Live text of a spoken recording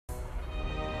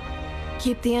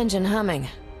Keep the engine humming.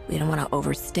 We don't want to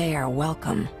overstay our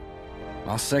welcome.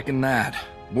 I'll second that.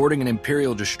 Boarding an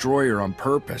Imperial destroyer on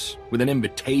purpose, with an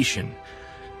invitation,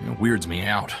 weirds me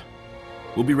out.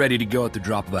 We'll be ready to go at the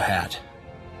drop of a hat.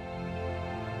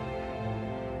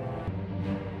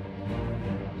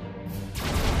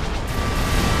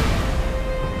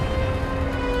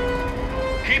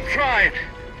 Keep trying.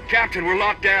 Captain, we're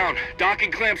locked down.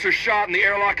 Docking clamps are shot and the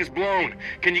airlock is blown.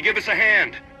 Can you give us a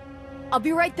hand? I'll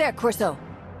be right there, Corso.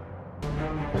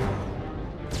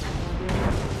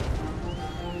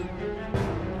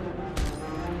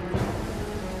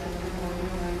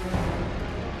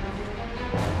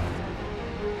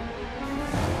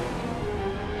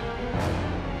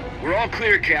 We're all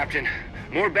clear, Captain.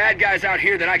 More bad guys out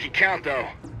here than I can count, though.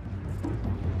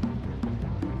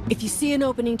 If you see an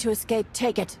opening to escape,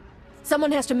 take it.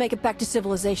 Someone has to make it back to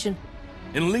civilization.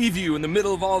 And leave you in the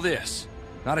middle of all this?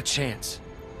 Not a chance.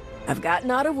 I've gotten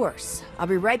out of worse. I'll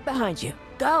be right behind you.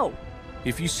 Go!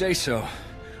 If you say so.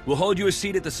 We'll hold you a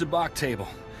seat at the sabacc table.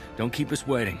 Don't keep us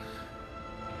waiting.